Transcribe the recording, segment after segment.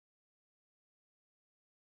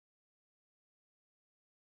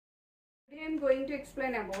I am going to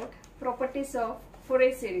explain about properties of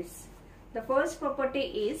Fourier series. The first property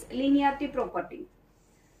is linearity property.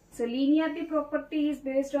 So linearity property is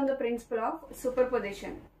based on the principle of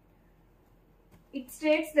superposition. It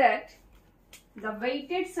states that the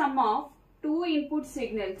weighted sum of two input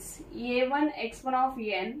signals A1 x1 of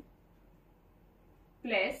n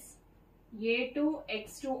plus A2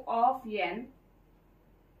 x2 of n,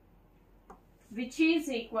 which is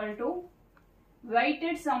equal to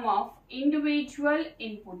weighted sum of individual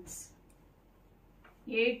inputs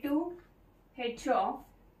A2 h of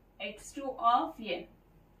x2 of n.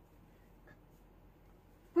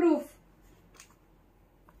 Proof.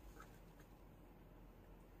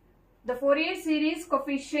 The Fourier series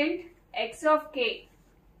coefficient x of k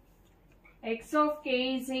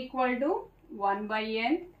is equal to 1 by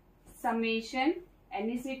n summation n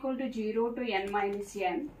is equal to 0 to n minus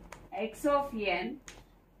n x of n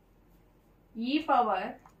e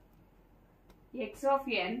power x of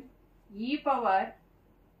n e power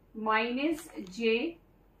minus j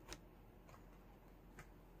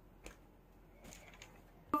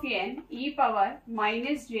of n e power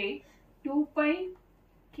minus j 2 pi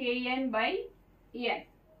kn by n.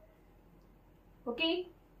 Okay,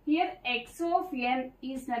 here x of n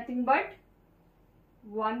is nothing but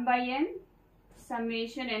 1 by n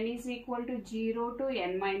summation n is equal to 0 to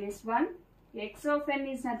n minus 1. X of n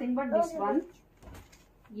is nothing but this one,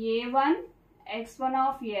 a1 x1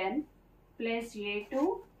 of n plus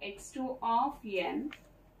a2 x2 of n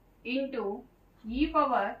into e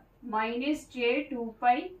power minus j 2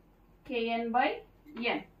 pi kn by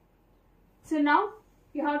n. So now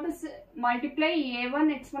you have to multiply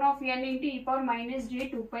a1 x1 of n into e power minus j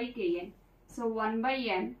 2 pi kn. So 1 by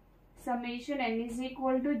n summation n is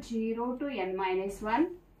equal to 0 to n minus 1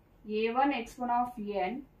 a1 x1 of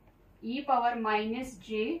n e power minus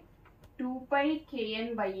j 2 pi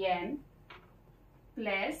kn by n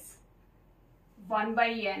plus 1 by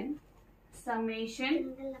n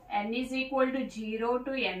summation n is equal to 0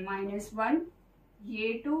 to n minus 1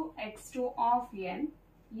 a2 x2 of n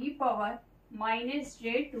e power minus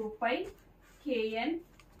j 2 pi kn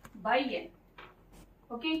by n.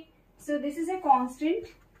 Okay, so this is a constant,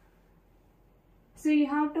 so you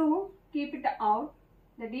have to keep it out,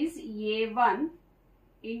 that is a1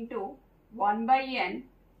 into 1 by n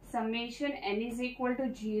summation n is equal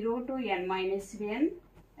to 0 to n minus n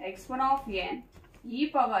x1 of n e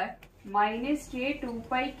power minus j 2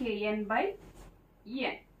 pi kn by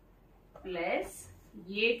n plus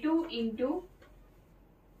a2 into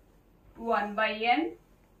 1 by n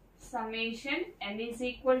summation n is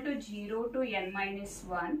equal to 0 to n minus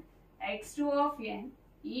 1 x2 of n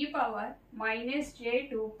e power minus j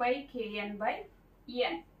 2 pi kn by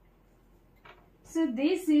n. So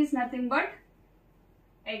this is nothing but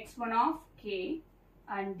x1 of k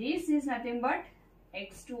and this is nothing but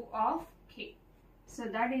x2 of k. So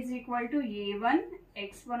that is equal to a1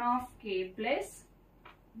 x1 of k plus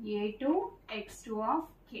a2 x2 of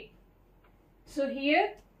k. So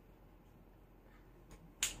here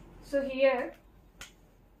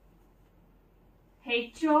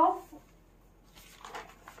h of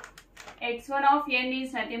x1 of n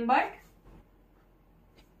is nothing but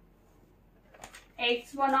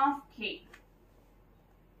x1 of k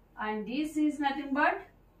and this is nothing but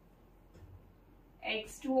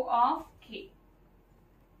x2 of k.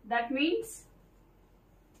 That means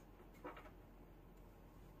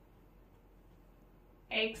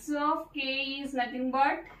x of k is nothing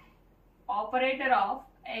but operator of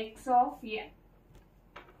x of n.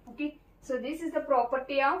 Okay, so this is the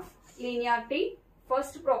property of linearity,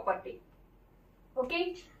 first property.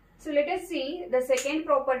 Okay, so let us see the second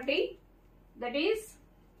property, that is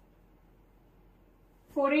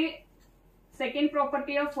Fourier, second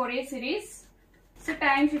property of Fourier series. So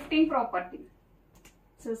time shifting property.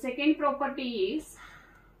 So second property is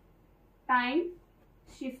time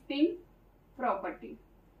shifting property.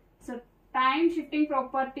 So time shifting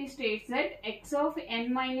property states that x of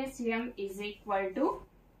n minus m is equal to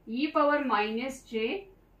e power minus j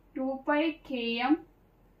 2 pi km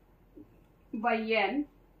by n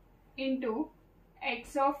into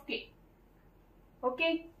x of k.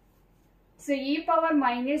 Okay, so e power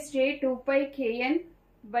minus j 2 pi kn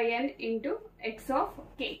by n into x of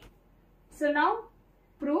k. So now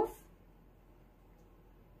proof.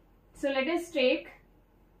 So let us take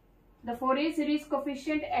the Fourier series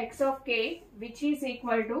coefficient x of k, which is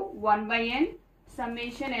equal to 1 by n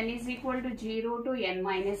summation n is equal to 0 to n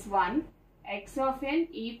minus 1 x of n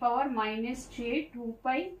e power minus j 2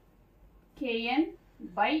 pi kn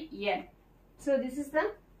by n. So this is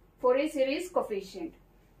the Fourier series coefficient.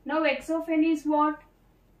 Now x of n is what?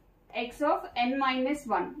 x of n minus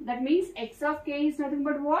 1. That means x of k is nothing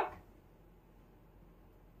but what?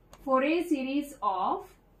 Fourier series of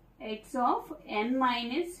x of n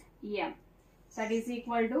minus m. That is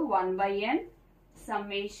equal to 1 by n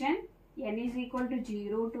summation n is equal to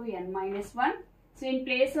 0 to n minus 1. So in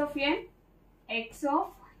place of n, x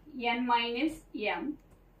of n minus m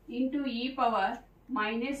into e power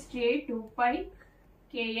minus j 2 pi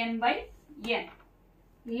kn by n.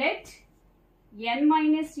 Let n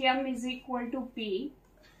minus m is equal to p.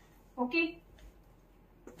 Okay.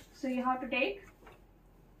 So you have to take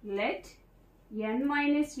let n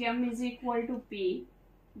minus m is equal to p.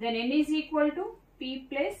 Then n is equal to p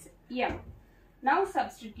plus m. Now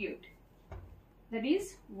substitute. That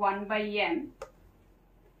is 1 by n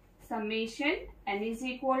summation n is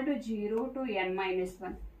equal to 0 to n minus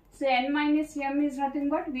 1. So n minus m is nothing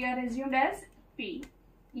but we are assumed as p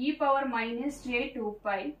e power minus j 2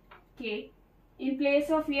 pi k. In place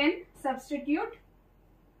of n, substitute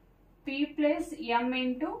p plus m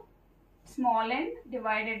into small n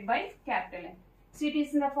divided by capital N. So it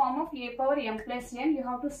is in the form of a power m plus n. You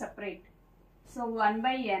have to separate. So 1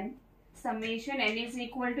 by n summation n is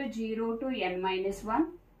equal to 0 to n minus 1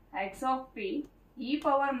 x of p e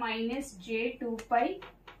power minus j 2 pi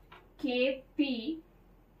k p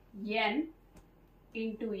n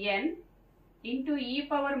into e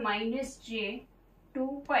power minus j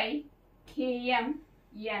 2 pi km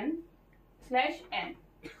n slash n.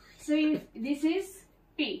 So if this is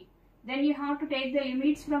p, then you have to take the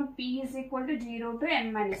limits from p is equal to 0 to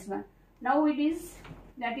n minus 1. Now it is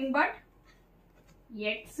nothing but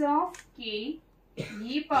x of k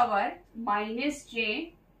e power minus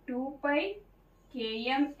j 2 pi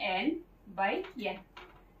km n by n.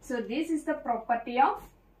 So this is the property of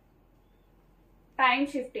time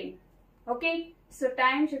shifting. Okay. So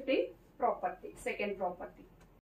time shifting property, second property.